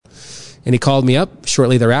And he called me up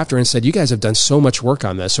shortly thereafter and said, you guys have done so much work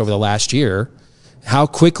on this over the last year. How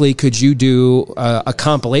quickly could you do a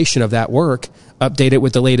compilation of that work, update it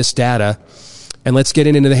with the latest data, and let's get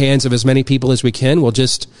it into the hands of as many people as we can? We'll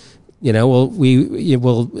just,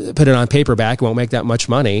 we'll put it on paperback. It won't make that much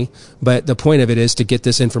money, but the point of it is to get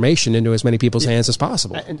this information into as many people's hands as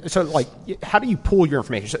possible. And so, how do you pool your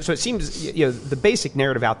information? So it seems, the basic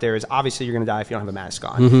narrative out there is obviously you're going to die if you don't have a mask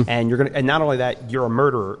on, and not only that, you're a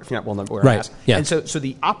murderer if you're not willing to wear a mask. Yeah. And so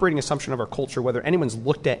the operating assumption of our culture, whether anyone's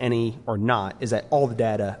looked at any or not, is that all the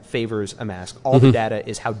data favors a mask. All the data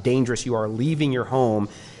is how dangerous you are leaving your home.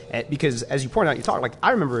 Because as you pointed out,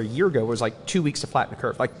 I remember a year ago it was 2 weeks to flatten the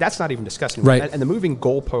curve. That's not even discussing. Right. And the moving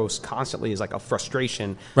goalpost constantly is a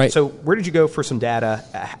frustration. Right. So where did you go for some data?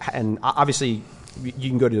 And obviously you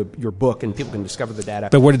can go to your book and people can discover the data.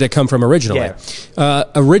 But where did it come from originally? Yeah.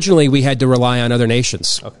 Originally, we had to rely on other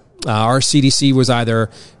nations. Okay. Our CDC was either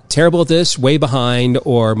terrible at this, way behind,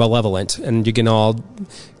 or malevolent. And you can all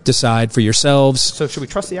decide for yourselves. So should we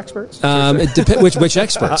trust the experts? It depends which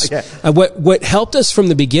experts. What helped us from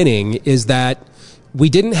the beginning is that we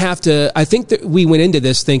didn't have to. I think that we went into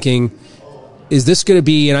this thinking, is this going to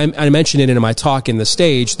be? And I mentioned it in my talk in the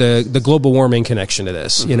stage, the global warming connection to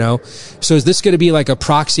this. So is this going to be like a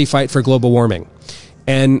proxy fight for global warming?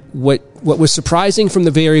 And what was surprising from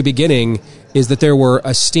the very beginning is that there were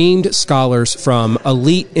esteemed scholars from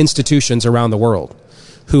elite institutions around the world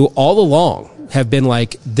who all along have been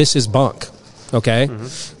like, this is bunk, okay?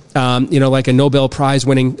 Like a Nobel Prize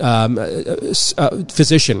winning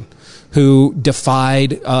physician who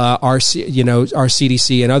defied our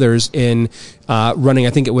CDC and others in running, I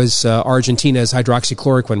think it was Argentina's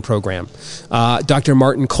hydroxychloroquine program. Dr.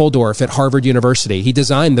 Martin Koldorf at Harvard University, he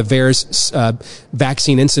designed the VAERS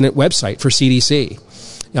vaccine incident website for CDC.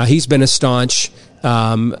 He's been a staunch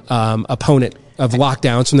opponent of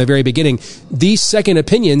lockdowns from the very beginning. These second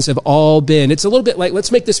opinions have all been, it's a little bit like,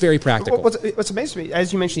 let's make this very practical. What's amazing to me,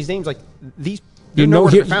 as you mentioned these names, these, they're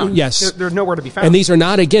nowhere to be found. Yes. They're nowhere to be found. And these are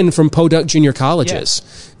not, again, from Podunk Junior Colleges.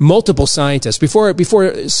 Yeah. Multiple scientists. Before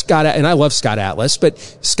Scott, and I love Scott Atlas, but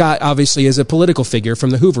Scott obviously is a political figure from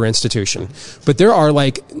the Hoover Institution. But there are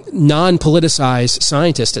non-politicized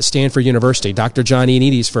scientists at Stanford University. Dr. John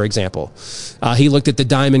Ioannidis, for example. He looked at the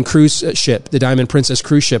Diamond cruise ship, the Diamond Princess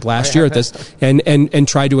cruise ship last year at this, and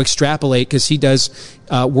tried to extrapolate, because he does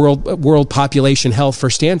world population health for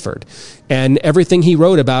Stanford. And everything he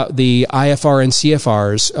wrote about the IFR and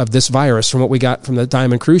CFRs of this virus from what we got from the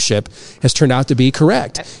Diamond cruise ship has turned out to be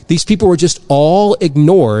correct. These people were just all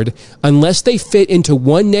ignored unless they fit into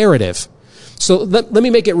one narrative. So let me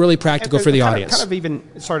make it really practical for the audience. Sorry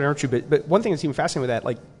to interrupt you, but one thing that's even fascinating with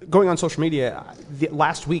that, going on social media,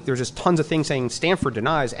 last week there's just tons of things saying Stanford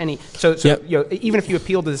denies any. So even if you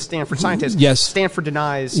appeal to the Stanford scientists, Stanford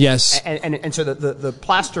denies. Yes. And so the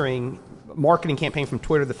plastering marketing campaign from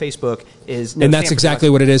Twitter to Facebook is... and that's exactly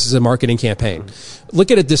what it is a marketing campaign. Look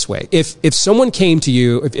at it this way. If someone came to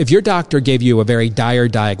you, if your doctor gave you a very dire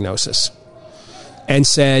diagnosis and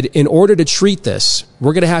said, in order to treat this,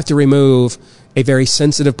 we're going to have to remove a very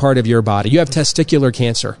sensitive part of your body. You have testicular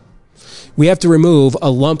cancer. We have to remove a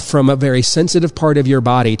lump from a very sensitive part of your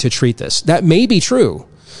body to treat this. That may be true.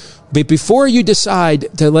 But before you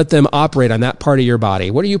decide to let them operate on that part of your body,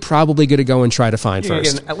 what are you probably going to go and try to find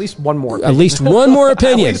first? At least one more opinion. At least one more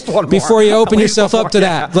opinion before you open yourself up to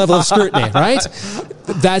that level of scrutiny, right?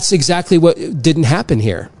 That's exactly what didn't happen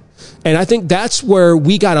here. And I think that's where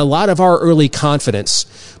we got a lot of our early confidence,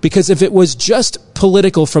 because if it was just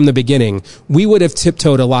political from the beginning, we would have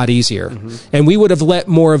tiptoed a lot easier. And we would have let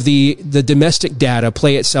more of the domestic data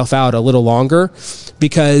play itself out a little longer,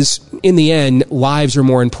 because in the end, lives are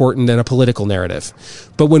more important than a political narrative.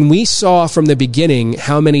 But when we saw from the beginning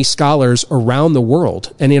how many scholars around the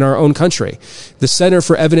world and in our own country, the Center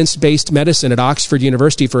for Evidence-Based Medicine at Oxford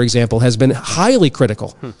University, for example, has been highly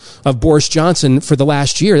critical of Boris Johnson for the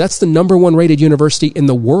last year. That's the #1 rated university in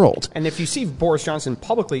the world. And if you see Boris Johnson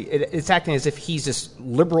publicly, it's acting as if he's just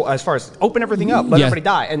liberal as far as open everything up, let everybody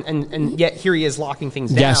die. And yet here he is locking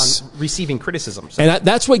things down, receiving criticism. So. And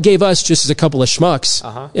that's what gave us, just as a couple of schmucks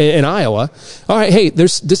in Iowa, all right, hey,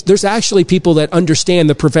 there's actually people that understand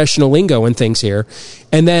the professional lingo and things here.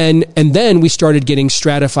 And then we started getting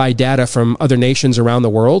stratified data from other nations around the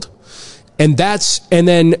world. And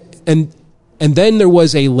then there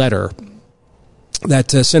was a letter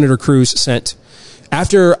that Senator Cruz sent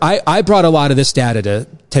after I brought a lot of this data to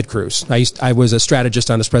Ted Cruz. I was a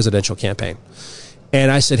strategist on his presidential campaign.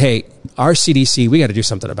 And I said, hey, our CDC, we got to do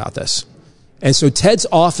something about this. And so Ted's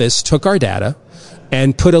office took our data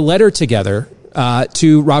and put a letter together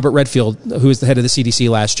to Robert Redfield, who was the head of the CDC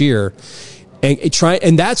last year.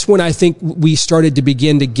 And that's when I think we started to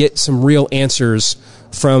begin to get some real answers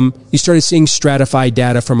you started seeing stratified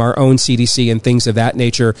data from our own CDC and things of that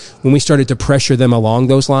nature when we started to pressure them along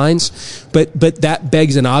those lines. But that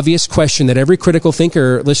begs an obvious question that every critical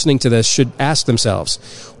thinker listening to this should ask themselves.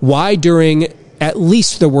 Why during at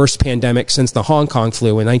least the worst pandemic since the Hong Kong flu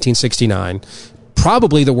in 1969,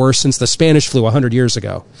 probably the worst since the Spanish flu 100 years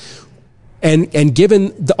ago, and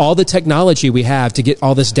given all the technology we have to get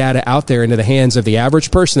all this data out there into the hands of the average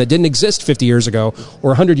person that didn't exist 50 years ago or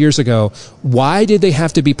 100 years ago, why did they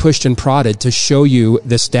have to be pushed and prodded to show you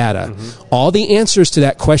this data? All the answers to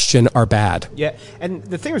that question are bad. Yeah, and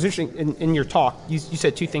the thing that was interesting in your talk, you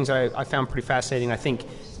said two things I found pretty fascinating, I think,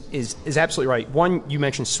 is absolutely right. One, you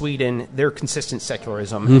mentioned Sweden, their consistent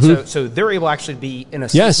secularism. So they're able to actually be, in a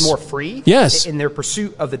sense, more free in their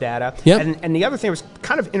pursuit of the data. And the other thing was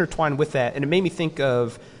kind of intertwined with that, and it made me think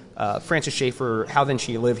of Francis Schaeffer, How Then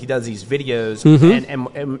Shall You Live. He does these videos,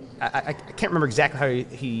 and I can't remember exactly how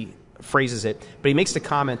he phrases it, but he makes the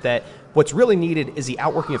comment that what's really needed is the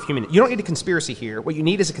outworking of humanism. You don't need a conspiracy here. What you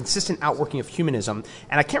need is a consistent outworking of humanism.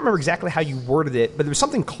 And I can't remember exactly how you worded it, but there was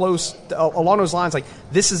something close along those lines, like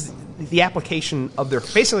this is the application of their,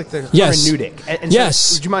 basically the hermeneutic. And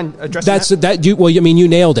so, would you mind addressing that? You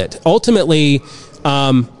nailed it. Ultimately,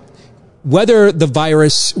 whether the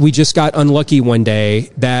virus, we just got unlucky one day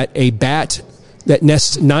that a bat that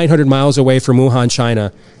nests 900 miles away from Wuhan,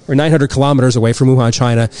 China, or 900 kilometers away from Wuhan,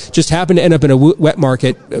 China, just happened to end up in a wet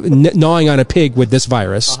market gnawing on a pig with this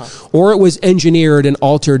virus, or it was engineered and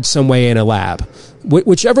altered some way in a lab.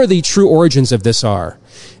 Whichever the true origins of this are,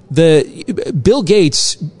 Bill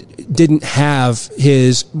Gates didn't have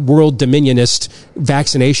his world dominionist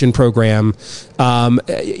vaccination program.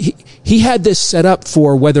 He had this set up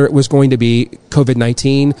for whether it was going to be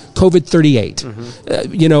COVID-19,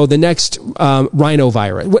 COVID-38, the next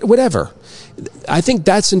rhinovirus, whatever. I think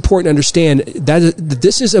that's important to understand that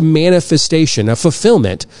this is a manifestation, a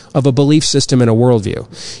fulfillment of a belief system and a worldview.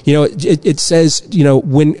 It says,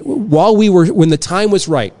 when the time was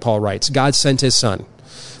right, Paul writes, God sent his son.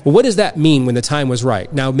 Well, what does that mean when the time was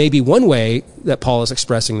right? Now, maybe one way that Paul is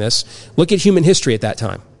expressing this, look at human history at that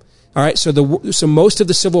time. All right, so most of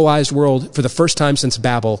the civilized world, for the first time since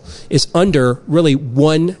Babel, is under really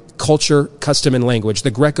one culture, custom, and language,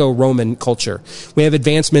 the Greco-Roman culture. We have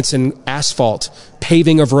advancements in asphalt,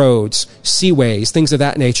 paving of roads, seaways, things of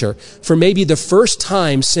that nature. For maybe the first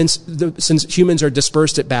time since humans are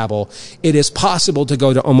dispersed at Babel, it is possible to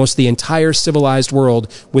go to almost the entire civilized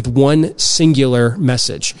world with one singular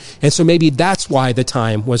message. And so maybe that's why the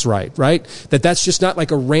time was right? That's just not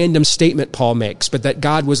like a random statement Paul makes, but that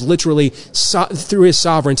God was literally, through his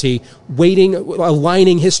sovereignty,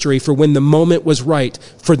 aligning history for when the moment was right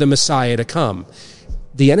for the Messiah to come.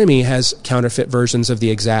 The enemy has counterfeit versions of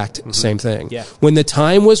the exact same thing. Yeah. When the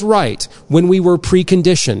time was right, when we were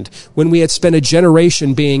preconditioned, when we had spent a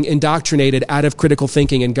generation being indoctrinated out of critical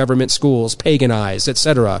thinking in government schools, paganized,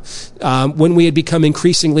 etc., when we had become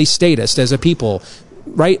increasingly statist as a people,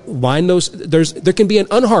 right? There can be an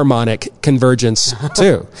unharmonic convergence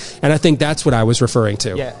too, and I think that's what I was referring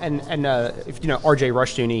to. Yeah, and if R.J.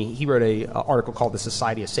 Rushdoony, he wrote a article called "The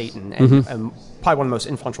Society of Satan," and probably one of the most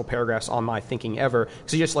influential paragraphs on my thinking ever,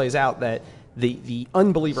 because he just lays out that the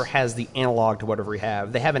unbeliever has the analog to whatever we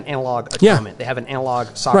have. They have an analog atonement. They have an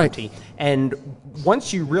analog sovereignty. Right. And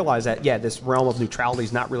once you realize that, this realm of neutrality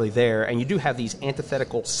is not really there, and you do have these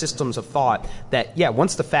antithetical systems of thought that,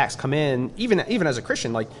 once the facts come in, even as a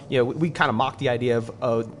Christian, we kind of mock the idea of,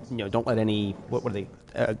 don't let any, what are they,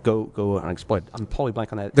 go unexploited. I'm totally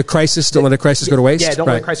blank on that. The crisis, don't let a crisis go to waste? Yeah, don't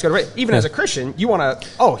let a crisis go to waste. Even as a Christian, you want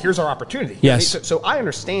to, here's our opportunity. Yes. So I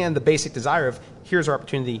understand the basic desire of, here's our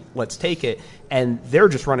opportunity, let's take it. And they're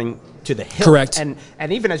just running to the hill. Correct. And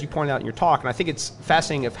even as you pointed out in your talk, and I think it's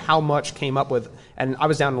fascinating of how much came up with, and I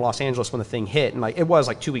was down in Los Angeles when the thing hit, and it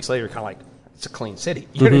was 2 weeks later, kind of like, it's a clean city.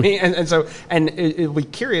 You know what I mean? And so it'll be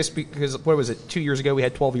curious because, what was it, 2 years ago, we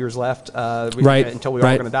had 12 years left until we were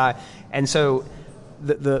all going to die. And so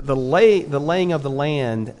the laying of the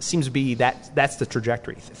land seems to be that's the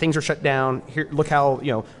trajectory. Things are shut down. Here, look how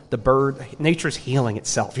nature's healing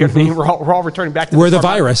itself. You know what I mean? We're all returning back to the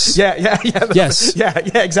virus. Yes.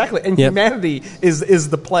 Exactly. And humanity is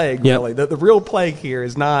the plague. Really, the real plague here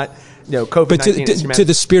is not COVID-19. But to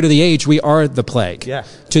the spirit of the age, we are the plague. Yeah.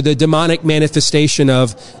 To the demonic manifestation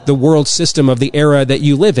of the world system of the era that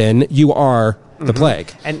you live in, you are the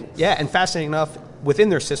plague. And fascinating enough, within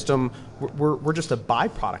their system, we're just a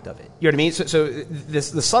byproduct of it. You know what I mean? So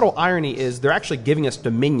the subtle irony is they're actually giving us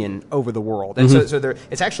dominion over the world. And so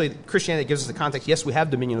it's actually Christianity that gives us the context, yes, we have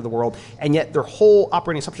dominion of the world, and yet their whole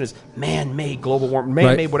operating assumption is man-made global warming,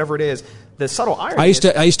 man-made whatever it is. The subtle irony I used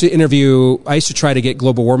to try to get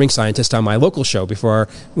global warming scientists on my local show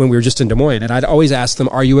when we were just in Des Moines, and I'd always ask them,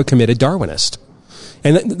 are you a committed Darwinist?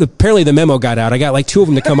 And apparently the memo got out. I got like 2 of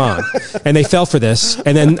them to come on, and they fell for this.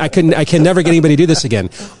 And then I can never get anybody to do this again.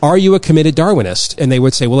 Are you a committed Darwinist? And they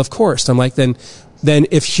would say, well, of course. I'm like, then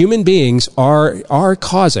if human beings are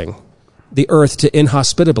causing the Earth to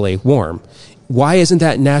inhospitably warm, why isn't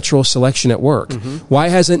that natural selection at work? Why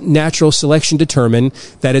hasn't natural selection determined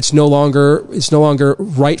that it's no longer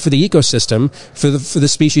right for the ecosystem for the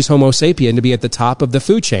species Homo sapien to be at the top of the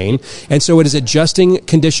food chain? And so it is adjusting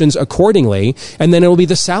conditions accordingly, and then it will be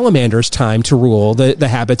the salamander's time to rule the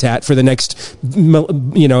habitat for the next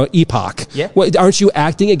epoch. Yeah. Well, aren't you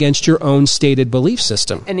acting against your own stated belief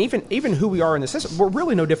system? And even who we are in the system, we're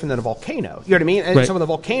really no different than a volcano. You know what I mean? And so when the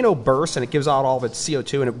volcano bursts and it gives out all of its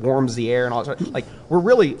CO2 and it warms the air and all that, like, we're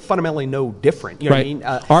really fundamentally no different. You know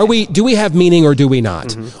what I mean? Do we have meaning or do we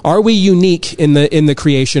not? Are we unique in the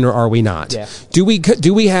creation or are we not? Yeah. Do we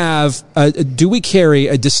carry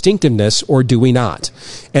a distinctiveness or do we not?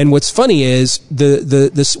 And what's funny is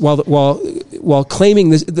while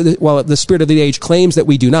claiming while the spirit of the age claims that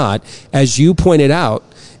we do not, as you pointed out,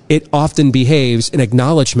 it often behaves in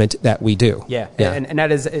acknowledgement that we do. Yeah. And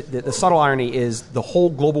that is the subtle irony is the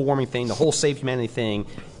whole global warming thing, the whole save humanity thing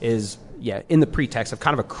is in the pretext of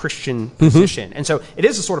kind of a Christian position. And so it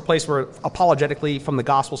is the sort of place where apologetically, from the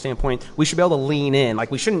gospel standpoint, we should be able to lean in.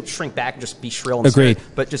 Like, we shouldn't shrink back and just be shrill and Agreed.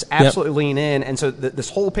 scared, but just absolutely lean in. And so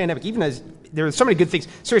this whole pandemic, even as there are so many good things.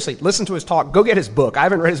 Seriously, listen to his talk. Go get his book. I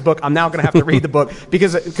haven't read his book. I'm now going to have to read the book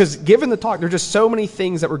because given the talk, there are just so many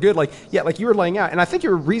things that were good. Like you were laying out, and I think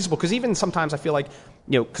you're reasonable because even sometimes I feel like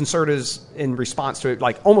conservatives in response to it,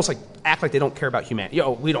 like almost like act like they don't care about humanity.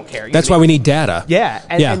 We don't care. That's why we need data. Yeah,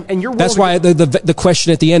 and you're. That's why the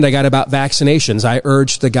question at the end I got about vaccinations. I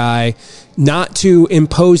urged the guy not to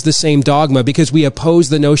impose the same dogma because we oppose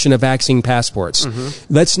the notion of vaccine passports.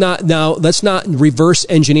 Let's not reverse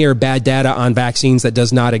engineer bad data on vaccines that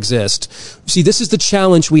does not exist. See, this is the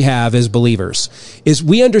challenge we have as believers, is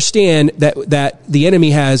we understand that the enemy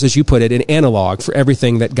has, as you put it, an analog for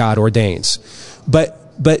everything that God ordains.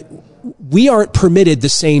 But we aren't permitted the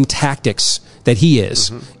same tactics that he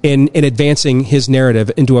is in advancing his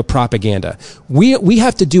narrative into a propaganda. We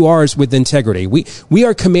have to do ours with integrity. We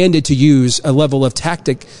are commanded to use a level of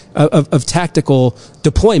tactical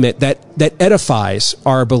deployment that edifies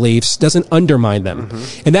our beliefs, doesn't undermine them.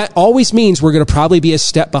 And that always means we're going to probably be a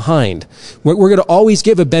step behind. We're going to always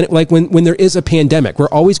give a benefit, like when there is a pandemic, we're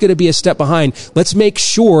always going to be a step behind. Let's make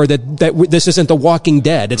sure that this isn't the Walking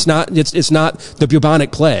Dead. It's not the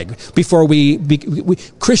bubonic plague. Before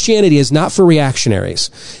Christianity is not for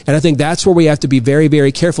reactionaries. And I think that's where we have to be very,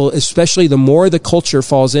 very careful, especially the more the culture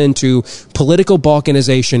falls into political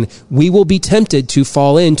balkanization. We will be tempted to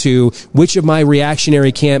fall into which of my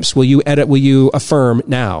reactionary camps will you affirm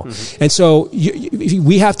now? And so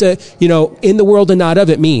we have to, in the world and not of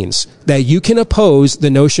it means that you can oppose the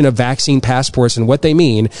notion of vaccine passports and what they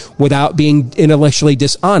mean without being intellectually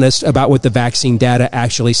dishonest about what the vaccine data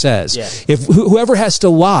actually says. Yeah. If whoever has to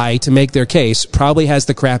lie to make their case probably has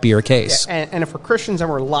the crappier case. Yeah, and if we're Christians and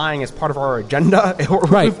we're lying as part of our agenda,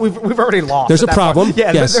 we've already lost. There's a problem.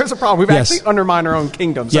 Yeah, yes. There's a problem. We've actually undermined our own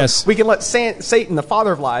kingdom. So yes. we can let Satan, the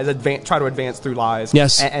father of lies, try to advance through lies.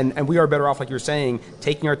 Yes. And we are better off, like you were saying,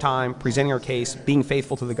 taking our time, presenting our case, being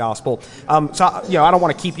faithful to the gospel. I don't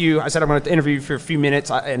want to keep you. I said I'm going to interview you for a few minutes,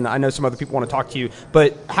 and I know some other people want to talk to you.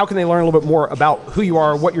 But how can they learn a little bit more about who you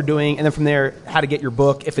are, what you're doing, and then from there, how to get your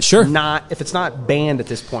book if it's not banned at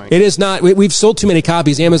this point? It is not. We've sold too many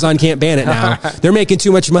copies. Amazon can't ban it now. They're making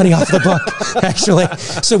too much money off the book, actually.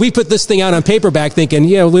 So we put this thing out on paperback thinking,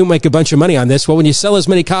 we'll make a bunch of money on this. Well, when you sell as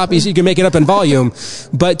many copies, you can make it up in volume.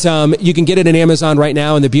 But you can get it in Amazon right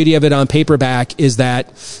now, and the beauty of it on paperback is that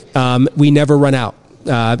we never run out.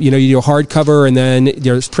 You do a hardcover, and then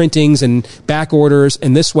there's printings and back orders,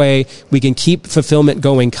 and this way we can keep fulfillment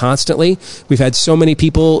going constantly. We've had so many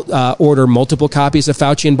people order multiple copies of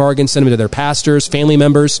Faucian Bargain, send them to their pastors, family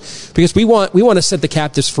members, because we want to set the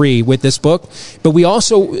captives free with this book. But we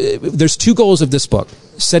also there's two goals of this book: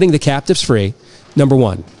 setting the captives free, number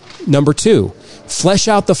one. Number two, flesh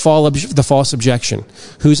out the false objection.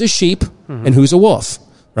 Who's a sheep and who's a wolf?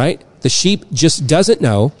 Right? The sheep just doesn't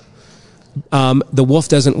know. the wolf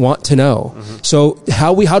doesn't want to know. So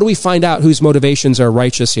how do we find out whose motivations are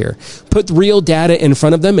righteous here? Put real data in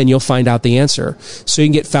front of them and you'll find out the answer. So you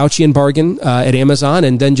can get Fauci and Bargain at Amazon,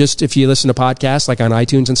 and then just if you listen to podcasts like on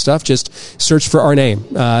iTunes and stuff, just search for our name,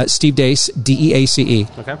 Steve Deace,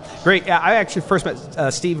 Deace. Okay, great. I actually first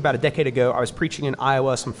met Steve about a decade ago. I was preaching in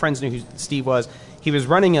Iowa. Some friends knew who Steve was. He was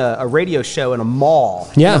running a radio show in a mall.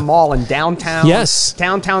 Yeah. In a mall in downtown. Yes.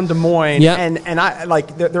 Downtown Des Moines. Yeah. And I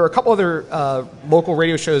like there were a couple other local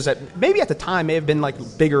radio shows that maybe at the time may have been like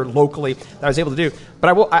bigger locally that I was able to do. But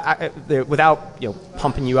I without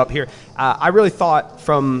pumping you up here, I really thought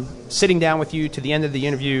from sitting down with you to the end of the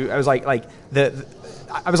interview, I was like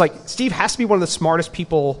Steve has to be one of the smartest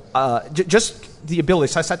people. Just the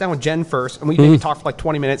ability. So I sat down with Jen first, and we maybe talked for like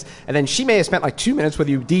 20 minutes, and then she may have spent like 2 minutes with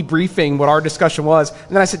you debriefing what our discussion was. And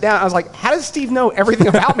then I sit down, I was like, how does Steve know everything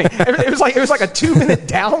about me? It was like a 2-minute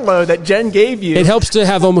download that Jen gave you. It helps to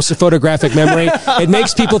have almost a photographic memory. It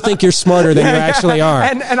makes people think you're smarter than you actually are.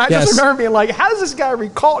 And I just remember being like, how does this guy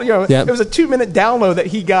recall? It was a 2-minute download that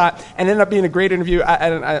he got, and ended up being a great interview.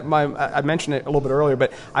 I mentioned it a little bit earlier,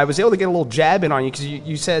 but I was able to get a little jab in on you because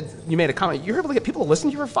you said, you made a comment, you were able to get people to listen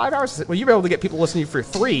to you for 5 hours. I said, well, you were able to get people to listen to you for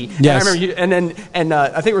 3. Yes. And I remember you,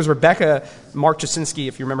 I think it was Mark Jasinski,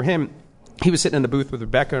 if you remember him. He was sitting in the booth with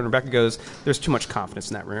Rebecca, and Rebecca goes, "There's too much confidence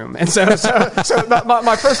in that room." And so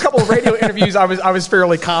my first couple of radio interviews, I was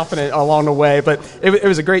fairly confident along the way. But it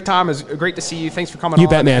was a great time. It was great to see you. Thanks for coming on. You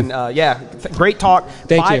bet, man. And, great talk.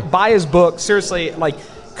 Thank you. Buy his book. Seriously,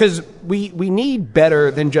 because we need better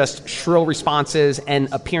than just shrill responses and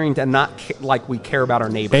appearing to not like we care about our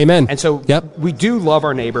neighbor. Amen. And so we do love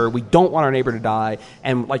our neighbor. We don't want our neighbor to die.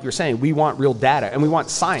 And like you're saying, we want real data and we want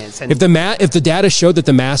science. And if the data showed that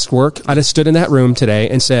the masks work, I'd have stood in that room today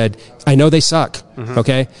and said, I know they suck,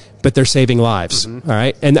 okay, but they're saving lives, all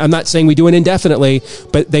right? And I'm not saying we do it indefinitely,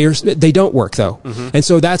 but they don't work, though. And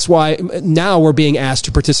so that's why now we're being asked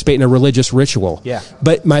to participate in a religious ritual. Yeah.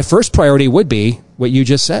 But my first priority would be what you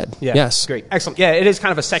just said. Yeah. Yes. Great. Excellent. Yeah, it is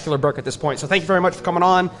kind of a secular book at this point. So thank you very much for coming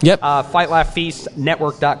on. Yep. Fight, Laugh, Feast,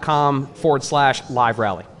 network.com/live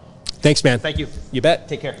rally. Thanks, man. Thank you. You bet.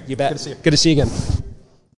 Take care. You bet. Good to see you. Good to see you again.